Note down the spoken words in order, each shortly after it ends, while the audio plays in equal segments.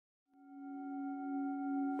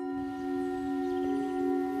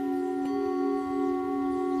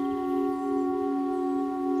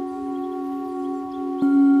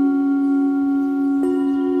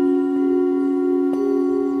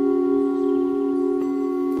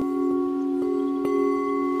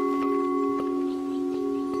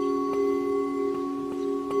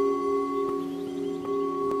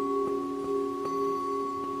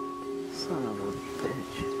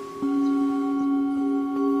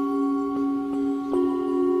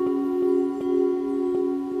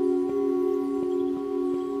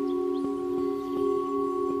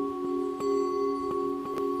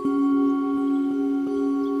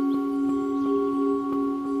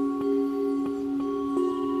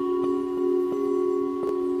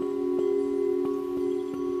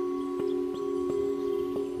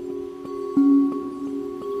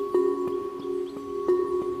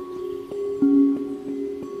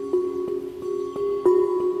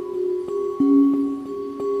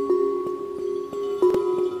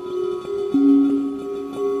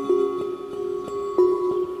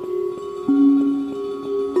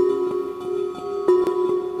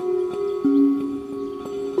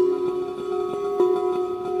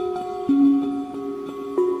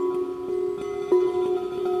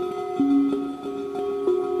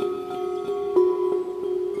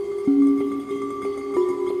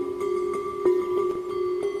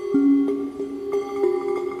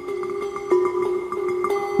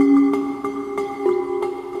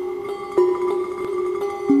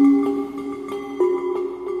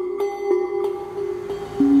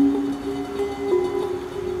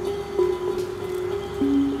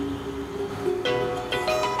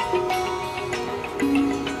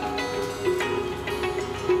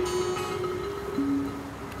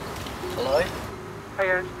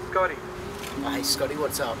Scotty,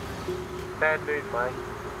 what's up? Bad news, mate.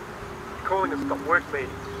 You're calling us got work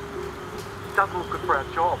meetings. Doesn't look good for our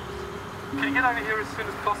jobs. Can you get over here as soon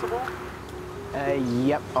as possible?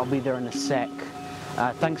 Yep, I'll be there in a sec.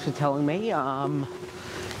 Thanks for telling me.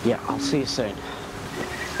 Yeah, I'll see you soon.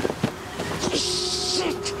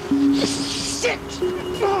 Shit! Shit!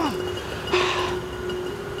 Oh.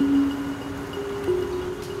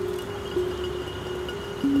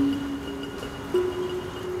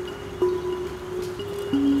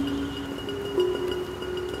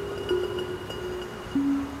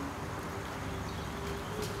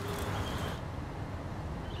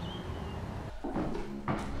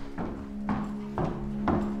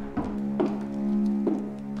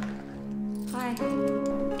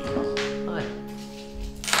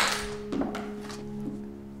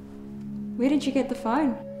 Where did you get the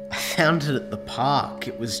phone? I found it at the park.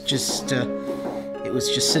 It was just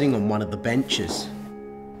sitting on one of the benches.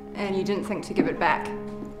 And you didn't think to give it back?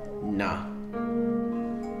 Nah.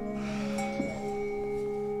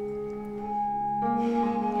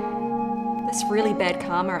 That's really bad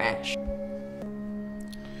karma, Ash.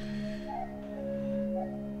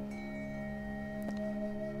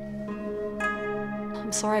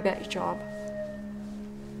 I'm sorry about your job.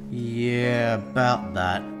 Yeah, about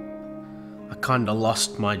that. I kinda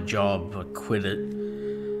lost my job. I quit it.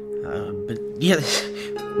 But yeah,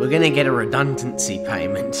 we're gonna get a redundancy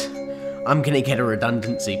payment. I'm gonna get a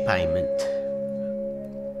redundancy payment.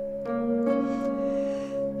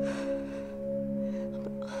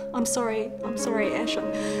 I'm sorry, Ash.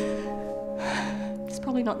 It's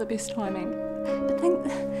probably not the best timing. But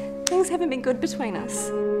things haven't been good between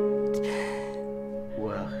us.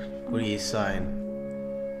 Well, what are you saying?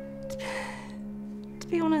 To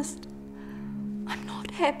be honest, I'm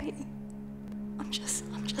not happy. I'm just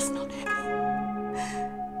not happy.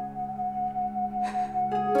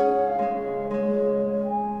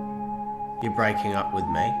 You're breaking up with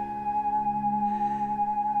me?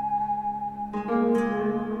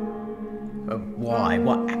 Why?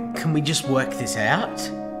 What? Can we just work this out?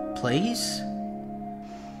 Please?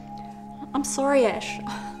 I'm sorry, Ash.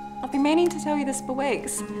 I've been meaning to tell you this for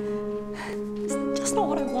weeks. It's just not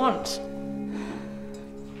what I want.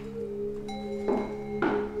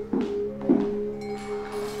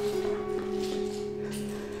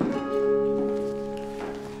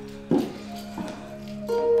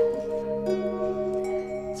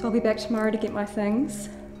 So I'll be back tomorrow to get my things.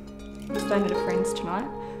 I'm staying at a friend's tonight.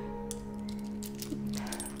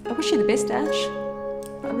 I wish you the best, Ash.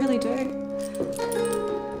 I really do.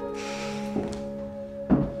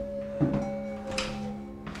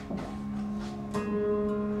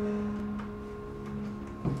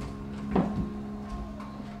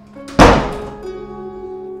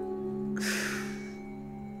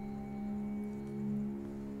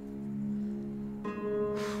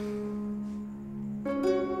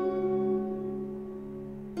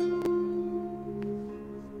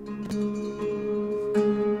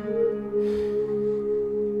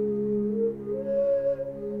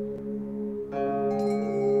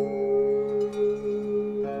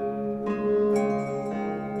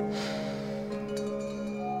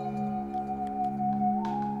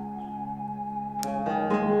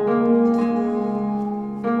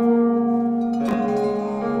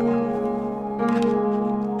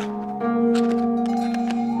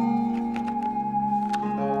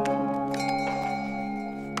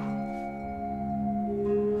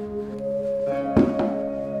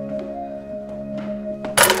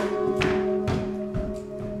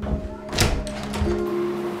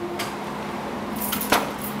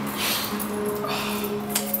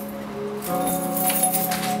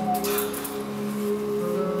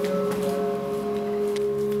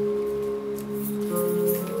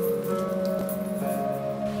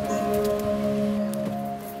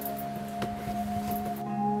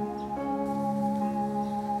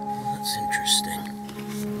 That's interesting.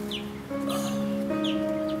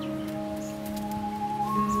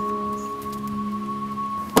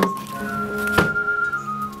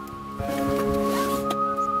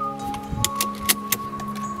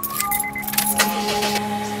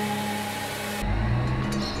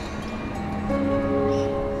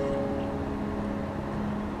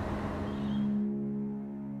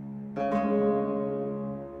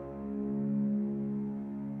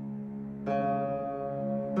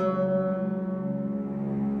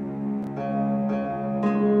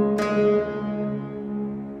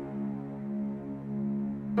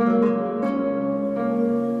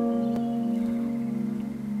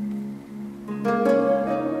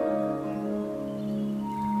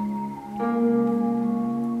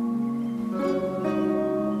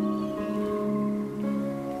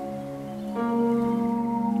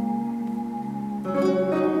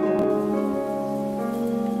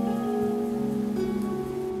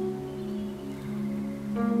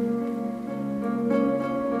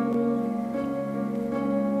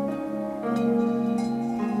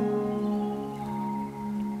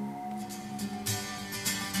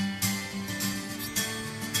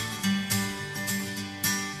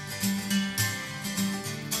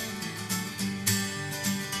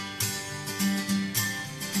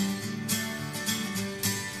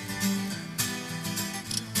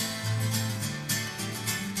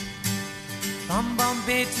 From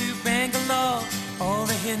Bombay to Bangalore, all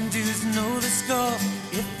the Hindus know the score.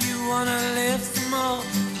 If you wanna live some more,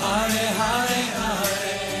 Hare Hare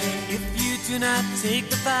Hare. If you do not take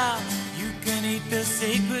the vow, you can eat the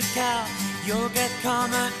sacred cow. You'll get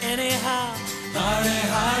karma anyhow. Hare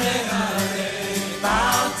Hare Hare.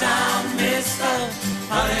 Bow down, mister.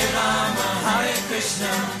 Hare Rama, Hare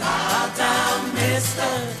Krishna. Bow down,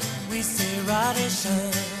 mister. We say Radhe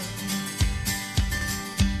Shyam.